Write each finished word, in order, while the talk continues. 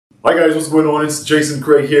Hi guys, what's going on? It's Jason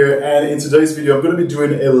Craig here, and in today's video I'm going to be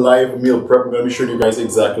doing a live meal prep. I'm going to be showing you guys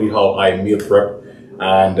exactly how I meal prep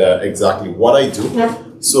and exactly what I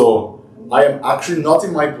do. So I am actually not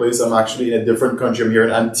in my place, I'm actually in a different country. I'm here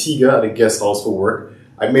in Antigua at a guest house for work.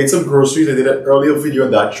 I made some groceries. I did an earlier video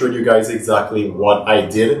on that showing you guys exactly what I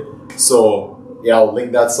did. So yeah, I'll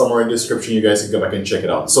link that somewhere in the description. You guys can go back and check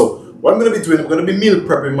it out. So what I'm going to be doing, I'm going to be meal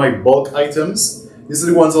prepping my bulk items. These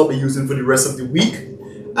are the ones I'll be using for the rest of the week.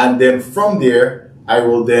 And then from there, I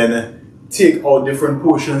will then take out different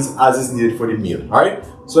portions as is needed for the meal. Alright,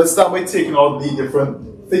 so let's start by taking out the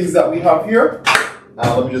different things that we have here.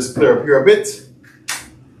 Let me just clear up here a bit.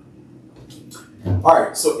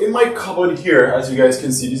 Alright, so in my cupboard here, as you guys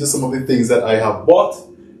can see, these are some of the things that I have bought.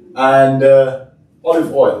 And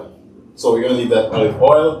olive oil. So we're going to leave that olive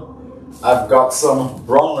oil. I've got some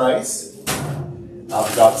brown rice.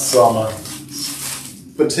 I've got some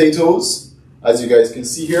potatoes, as you guys can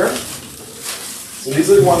see here. So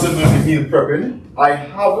these are the ones I'm going to be meal prepping. I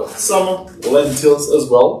have some lentils as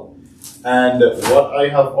well. And what I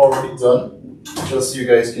have already done, just so you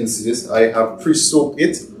guys can see this, I have pre-soaked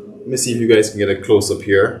it. Let me see if you guys can get a close-up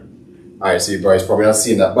here. Alright, so you guys probably not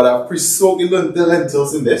seeing that. But I've pre-soaked the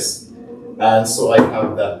lentils in this. And so I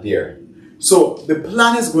have that there. So the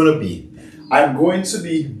plan is going to be, I'm going to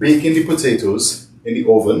be baking the potatoes in the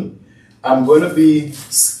oven. I'm going to be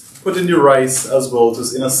putting the rice as well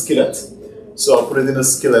just in a skillet. So I'll put it in a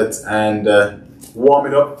skillet and warm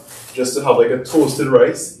it up just to have like a toasted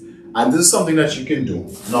rice. And this is something that you can do.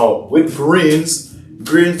 Now with grains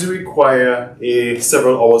do require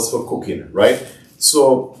several hours for cooking, right?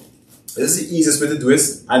 So this is the easiest way to do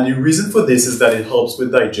this. And the reason for this is that it helps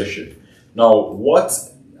with digestion. Now what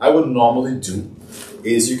I would normally do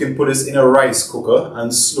is you can put this in a rice cooker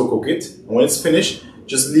and slow cook it. And when it's finished,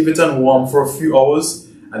 just leave it on warm for a few hours.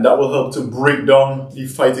 And that will help to break down the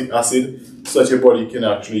phytic acid so that your body can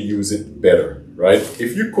actually use it better, right?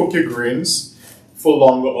 If you cook your grains for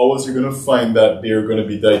longer hours, you're going to find that they're going to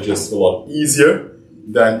be digested a lot easier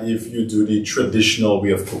than if you do the traditional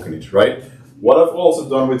way of cooking it, right? What I've also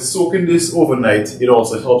done with soaking this overnight, it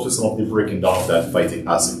also helps with some of the breaking down of that phytic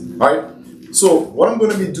acid, right? So what I'm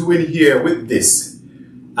going to be doing here with this,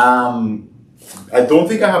 I don't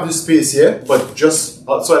think I have the space here, but just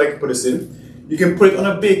so I can put this in. You can put it on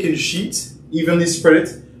a baking sheet, evenly spread it,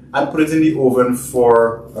 and put it in the oven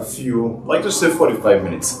for a few, like just say 45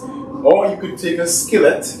 minutes. Or you could take a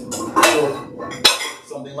skillet, or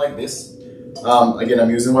something like this. Again, I'm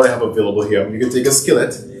using what I have available here. You can take a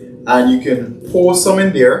skillet, and you can pour some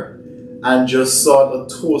in there, and just sort of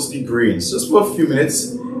toast the grains, just for a few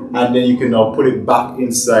minutes. And then you can now put it back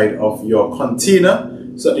inside of your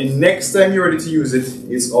container, so that the next time you're ready to use it,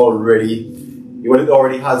 it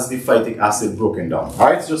already has the phytic acid broken down.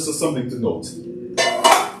 Alright, just something to note.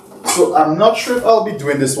 So I'm not sure if I'll be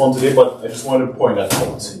doing this one today, but I just wanted to point that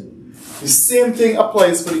out. The same thing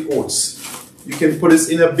applies for the oats. You can put this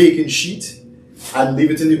in a baking sheet and leave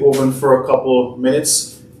it in the oven for a couple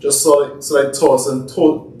minutes, just so I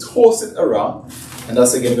toast it around. And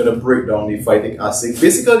that's again going to break down the phytic acid.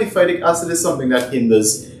 Basically, the phytic acid is something that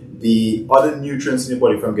hinders the other nutrients in your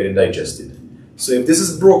body from getting digested. So if this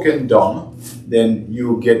is broken down, then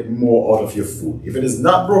you get more out of your food. If it is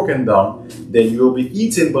not broken down, then you will be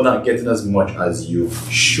eating but not getting as much as you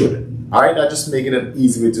should. Alright, that just make it an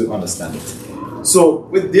easy way to understand it. So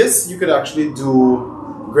with this, you could actually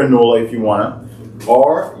do granola if you wanna,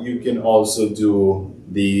 or you can also do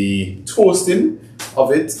the toasting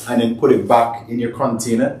of it and then put it back in your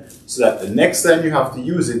container so that the next time you have to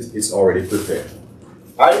use it, it's already prepared.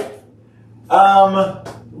 Alright?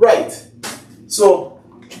 Right. So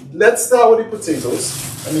let's start with the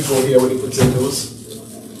potatoes. Let me go here with the potatoes.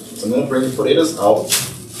 So I'm going to bring the potatoes out.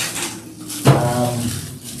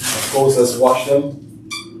 Of course, let's wash them.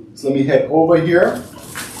 So let me head over here.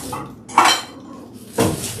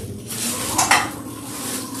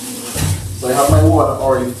 So I have my water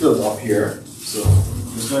already filled up here. So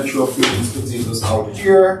I'm just going to throw a few of these potatoes out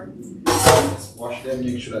here. Let's wash them,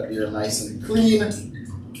 make sure that they're nice and clean.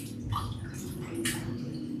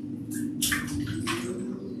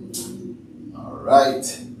 Right.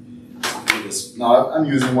 Now I'm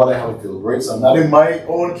using what I have available, right? So I'm not in my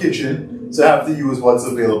own kitchen, so I have to use what's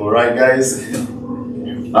available, right, guys?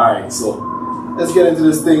 Alright, so let's get into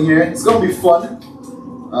this thing here. It's gonna be fun.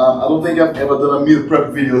 I don't think I've ever done a meal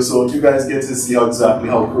prep video, so you guys get to see exactly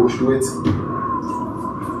how Coach do it.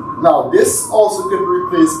 Now, this also can be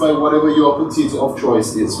replaced by whatever your potato of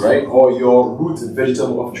choice is, right? Or your root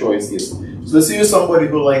vegetable of choice is. So let's say you're somebody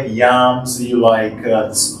who like yams, you like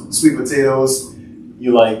sweet potatoes,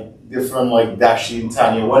 you like different like dashi and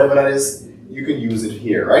tanya, whatever that is. you can use it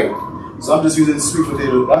here, right? So I'm just using sweet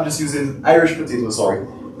potato, I'm just using Irish potato, sorry,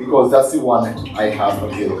 because that's the one I have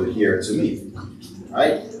available here to me.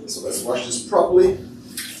 Alright, so let's wash this properly.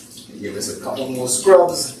 Give this a couple more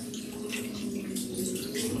scrubs.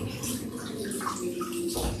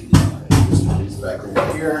 Just put these back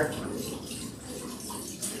over here.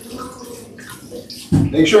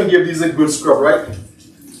 Make sure and give these a good scrub, right?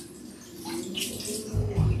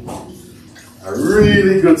 A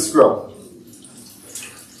really good scrub.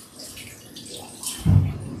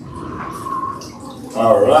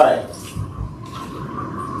 All right.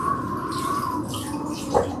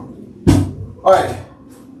 All right.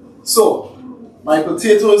 So my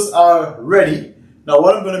potatoes are ready. Now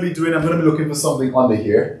what I'm going to be doing, I'm going to be looking for something under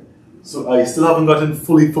here. So I still haven't gotten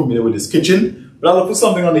fully familiar with this kitchen, but I'll look for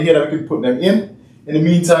something under here that we can put them in. In the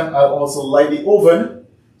meantime, I'll also light the oven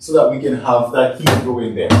so that we can have that heat go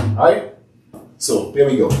in there. All right. So there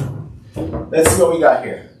we go. Let's see what we got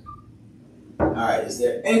here. Alright, is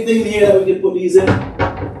there anything in here that we can put these in?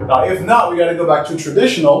 Now if not, we gotta go back to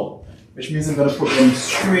traditional, which means I'm gonna put them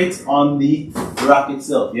straight on the rack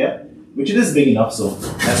itself, yeah? Which it is big enough, so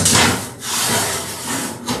that's good.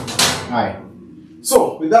 Alright.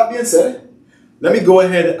 So with that being said, let me go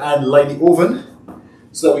ahead and light the oven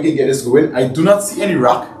so that we can get this going. I do not see any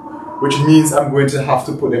rack, which means I'm going to have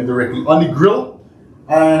to put them directly on the grill.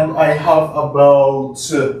 And I have about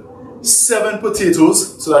 7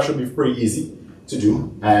 potatoes, so that should be pretty easy to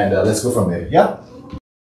do. And let's go from there, yeah?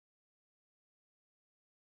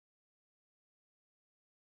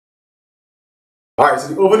 Alright,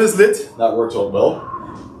 so the oven is lit. That worked out well.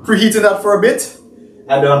 Preheating that for a bit,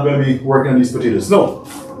 and then I'm going to be working on these potatoes. No.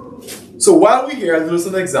 So while we're here, I'll do this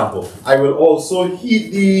as an example. I will also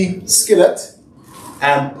heat the skillet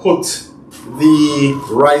and put the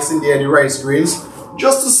rice in there, the rice grains,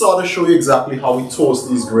 just to sort of show you exactly how we toast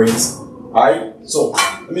these grains. Alright, so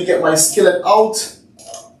let me get my skillet out.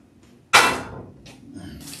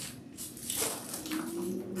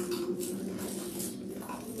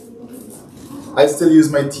 I still use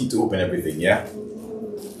my teeth to open everything, yeah?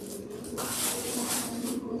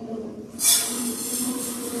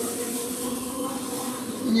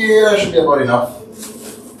 Yeah, that should be about enough.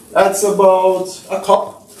 That's about a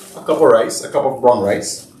cup of rice, a cup of brown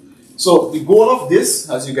rice. So the goal of this,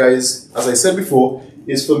 as I said before,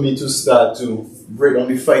 is for me to start to break down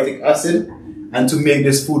the phytic acid and to make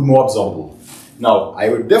this food more absorbable. Now, I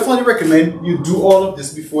would definitely recommend you do all of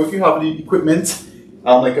this before. If you have the equipment,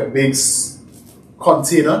 like a big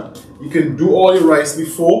container, you can do all your rice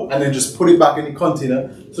before and then just put it back in the container.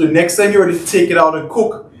 So the next time you're ready to take it out and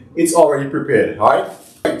cook, it's already prepared, alright?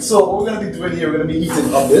 So what we're going to be doing here, we're going to be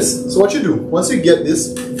heating up this. So what you do, once you get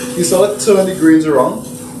this, you start to turn the grains around.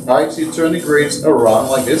 Alright, so you turn the grains around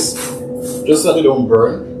like this, just so they don't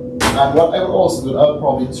burn. And what I would also do, I would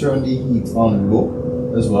probably turn the heat on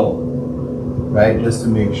low as well, right, just to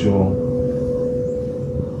make sure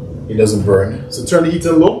it doesn't burn. So turn the heat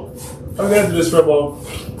on low. I'm going to do this for about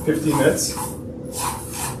 15 minutes.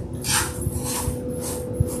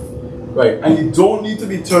 Right, and you don't need to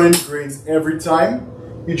be turning the grains every time.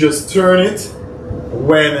 You just turn it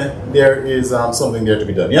when there is something there to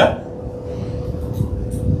be done, yeah?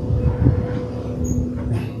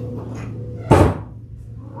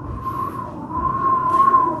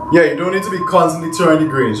 Yeah, you don't need to be constantly turning the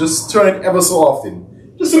grains. Just turn it ever so often.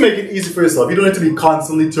 Just to make it easy for yourself. You don't need to be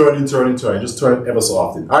constantly turning. Just turn it ever so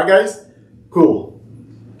often. Alright guys? Cool.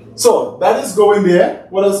 So, that is going there.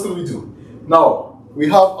 What else could we do? Now, we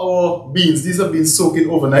have our beans. These have been soaking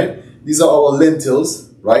overnight. These are our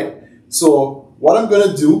lentils, right? So, what I'm going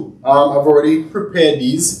to do, I've already prepared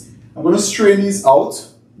these. I'm going to strain these out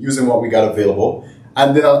using what we got available.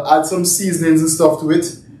 And then I'll add some seasonings and stuff to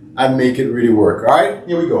it and make it really work. Alright,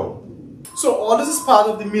 here we go. So all this is part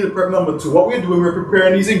of the meal prep number 2. What we're doing, we're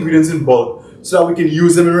preparing these ingredients in bulk so that we can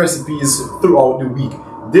use them in recipes throughout the week.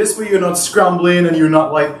 This way you're not scrambling and you're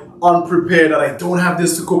not like unprepared that I don't have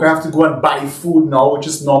this to cook, I have to go and buy food now, which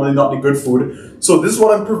is normally not the good food. So this is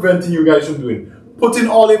what I'm preventing you guys from doing. Putting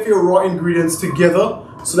all of your raw ingredients together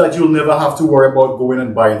so that you'll never have to worry about going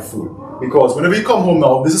and buying food. Because whenever you come home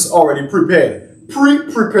now, this is already prepared.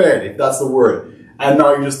 Pre-prepared, if that's the word. And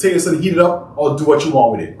now you just take this and heat it up or do what you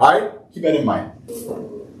want with it. Alright? Keep that in mind.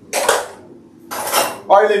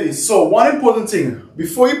 Alright ladies, so one important thing.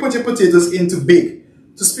 Before you put your potatoes in to bake,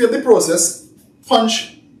 to speed up the process,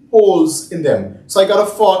 punch holes in them. So I got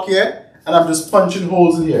a fork here and I'm just punching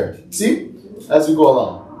holes in here. See? As we go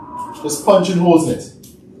along. Just punching holes in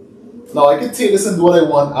it. Now I can take this and do what I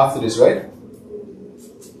want after this, right?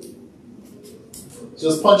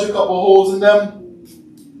 Just punch a couple holes in them.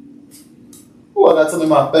 Oh, I got some in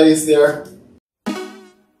my face there.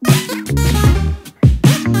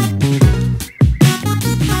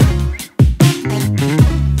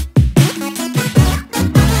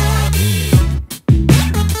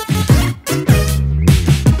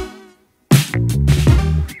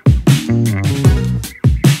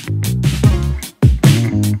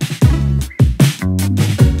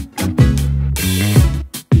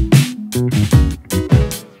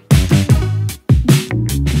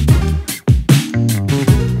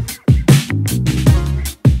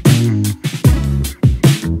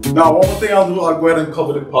 Now, one more thing I'll do, I'll go ahead and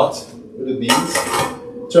cover the pot with the beans.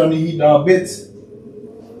 Turn the heat down a bit.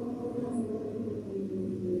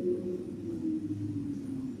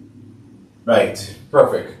 Right,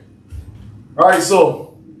 perfect. Alright,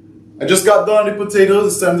 so I just got done the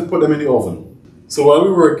potatoes, it's time to put them in the oven. So while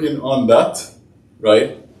we're working on that,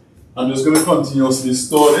 right, I'm just going to continuously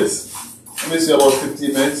store this. Let me say about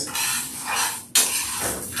 15 minutes.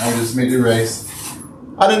 I'll just make the rice.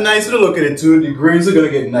 And a nice little look at it too, the grains are going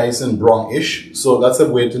to get nice and brownish, so that's a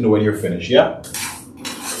way to know when you're finished, yeah?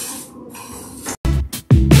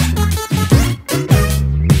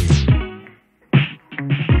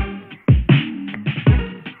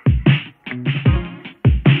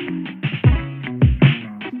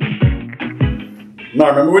 Now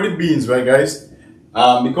remember with the beans, right guys?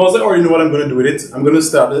 Because I already know what I'm going to do with it, I'm going to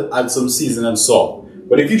start to add some seasoning and salt.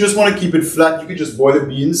 But if you just want to keep it flat, you can just boil the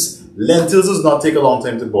beans. Lentils does not take a long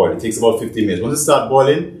time to boil. It takes about 15 minutes. Once it starts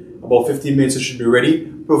boiling, about 15 minutes it should be ready,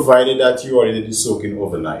 provided that you already did the soaking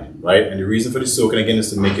overnight, right? And the reason for the soaking again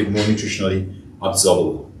is to make it more nutritionally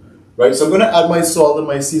absorbable, right? So I'm going to add my salt and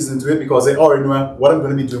my seasoning to it because I already know what I'm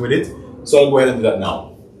going to be doing with it. So I'll go ahead and do that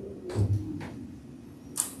now.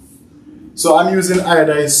 So I'm using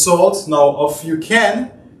iodized salt. Now, if you can,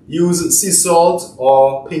 use sea salt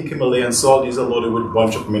or pink Himalayan salt. These are loaded with a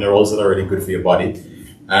bunch of minerals that are really good for your body.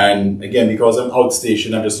 And again, because I'm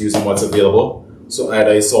outstation, I'm just using what's available. So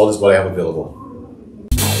iodized salt is what I have available.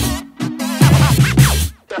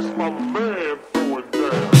 That's my man going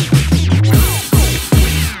down.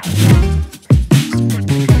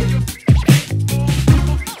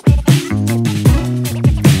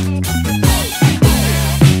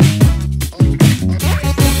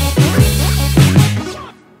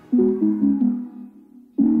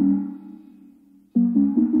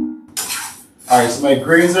 Alright, so my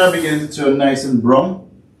grains are beginning to turn nice and brown.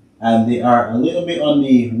 And they are a little bit on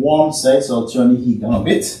the warm side, so I'll turn the heat down a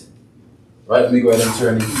bit. Right, let me go ahead and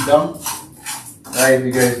turn the heat down. Right,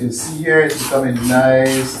 you guys can see here, it's becoming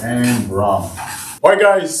nice and brown. Alright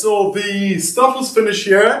guys, so the stuff is finished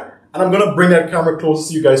here. And I'm going to bring that camera closer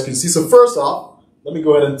so you guys can see. So first off, let me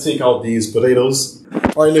go ahead and take out these potatoes.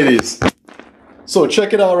 Alright ladies, so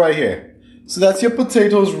check it out right here. So that's your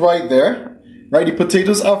potatoes right there. Right, the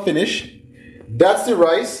potatoes are finished. That's the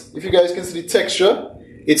rice. If you guys can see the texture,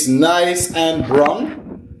 it's nice and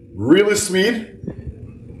brown, really sweet.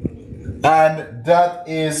 And that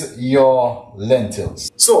is your lentils.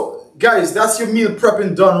 So guys, that's your meal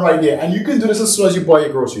prepping done right there. And you can do this as soon as you buy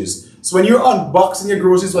your groceries. So when you're unboxing your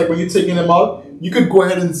groceries, like when you're taking them out, you could go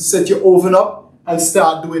ahead and set your oven up and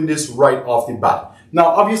start doing this right off the bat. Now,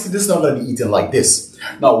 obviously this is not going to be eaten like this.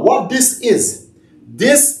 Now, what this is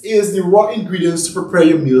the raw ingredients to prepare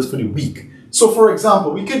your meals for the week. So for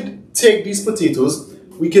example, we could take these potatoes,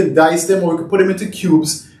 we can dice them or we could put them into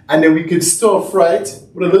cubes, and then we could stir fry it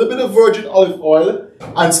with a little bit of virgin olive oil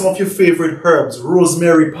and some of your favorite herbs,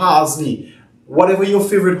 rosemary, parsley, whatever your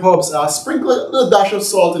favorite herbs are. Sprinkle a little dash of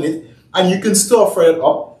salt in it and you can stir fry it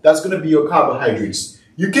up. That's going to be your carbohydrates.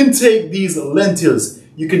 You can take these lentils,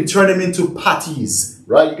 you can turn them into patties,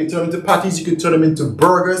 right? You can turn them into patties, you can turn them into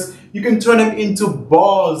burgers, you can turn them into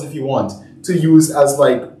balls if you want to use as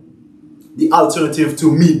like the alternative to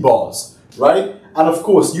meatballs, right? And of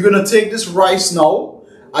course, you're going to take this rice now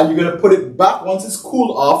and you're going to put it back. Once it's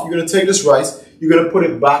cooled off, you're going to take this rice, you're going to put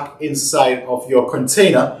it back inside of your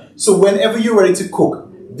container. So whenever you're ready to cook,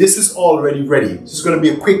 this is already ready. So it's going to be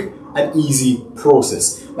a quick and easy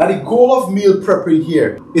process. Now the goal of meal prepping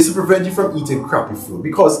here is to prevent you from eating crappy food.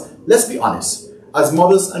 Because let's be honest, as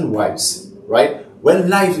mothers and wives, right? When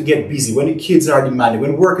life get busy, when the kids are demanding,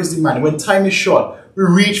 when work is demanding, when time is short, we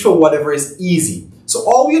reach for whatever is easy. So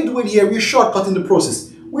all we're doing here, we're shortcutting the process.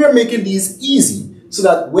 We are making these easy so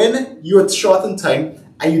that when you're short on time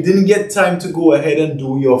and you didn't get time to go ahead and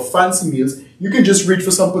do your fancy meals, you can just reach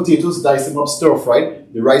for some potatoes, dice them up, stir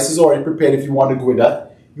fried. The rice is already prepared if you want to go with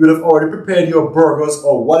that. You would have already prepared your burgers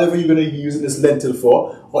or whatever you're going to be using this lentil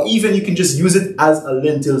for. Or even you can just use it as a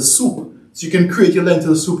lentil soup. So you can create your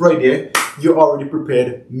lentil soup right there. Your already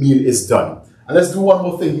prepared meal is done. And let's do one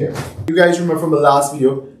more thing here. You guys remember from the last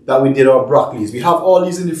video that we did our broccolis. We have all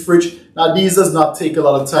these in the fridge. Now these does not take a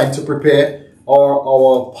lot of time to prepare.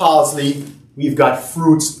 Our parsley, we've got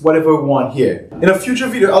fruits, whatever we want here. In a future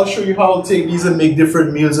video, I'll show you how I'll take these and make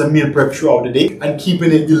different meals and meal prep throughout the day and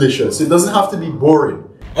keeping it delicious. It doesn't have to be boring.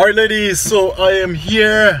 All right, ladies, so I am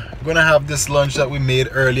here. I'm gonna have this lunch that we made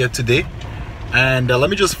earlier today. And let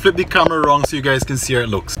me just flip the camera around so you guys can see how it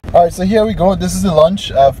looks. All right, so here we go. This is the lunch.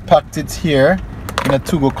 I've packed it here in a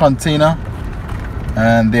to-go container.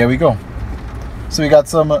 And there we go. So we got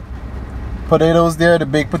some potatoes there, the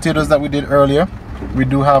baked potatoes that we did earlier. We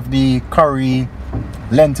do have the curry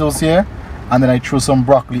lentils here. And then I threw some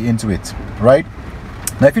broccoli into it, right?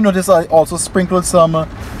 Now if you notice, I also sprinkled some,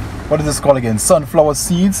 what is this called again? Sunflower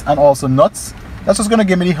seeds and also nuts. That's just gonna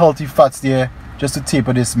give me the healthy fats there just to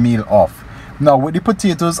taper this meal off. Now with the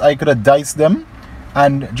potatoes, I could have diced them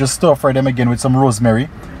and just stir fry them again with some rosemary,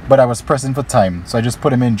 but I was pressing for time, so I just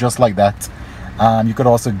put them in just like that. And you could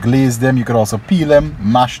also glaze them, you could also peel them,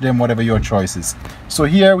 mash them, whatever your choice is. So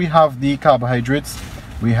here we have the carbohydrates,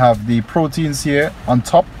 we have the proteins here, on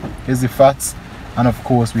top is the fats, and of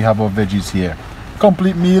course we have our veggies here.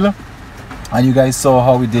 Complete meal, and you guys saw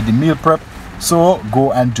how we did the meal prep, so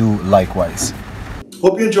go and do likewise.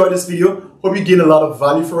 Hope you enjoyed this video. Hope you gain a lot of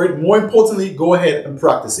value for it. More importantly, go ahead and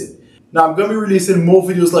practice it. Now I'm going to be releasing more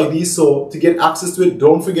videos like these, so to get access to it,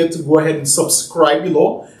 don't forget to go ahead and subscribe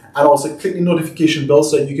below and also click the notification bell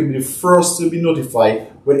so that you can be the first to be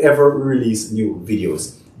notified whenever we release new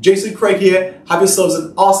videos. Jason Craig here. Have yourselves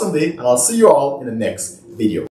an awesome day, and I'll see you all in the next video.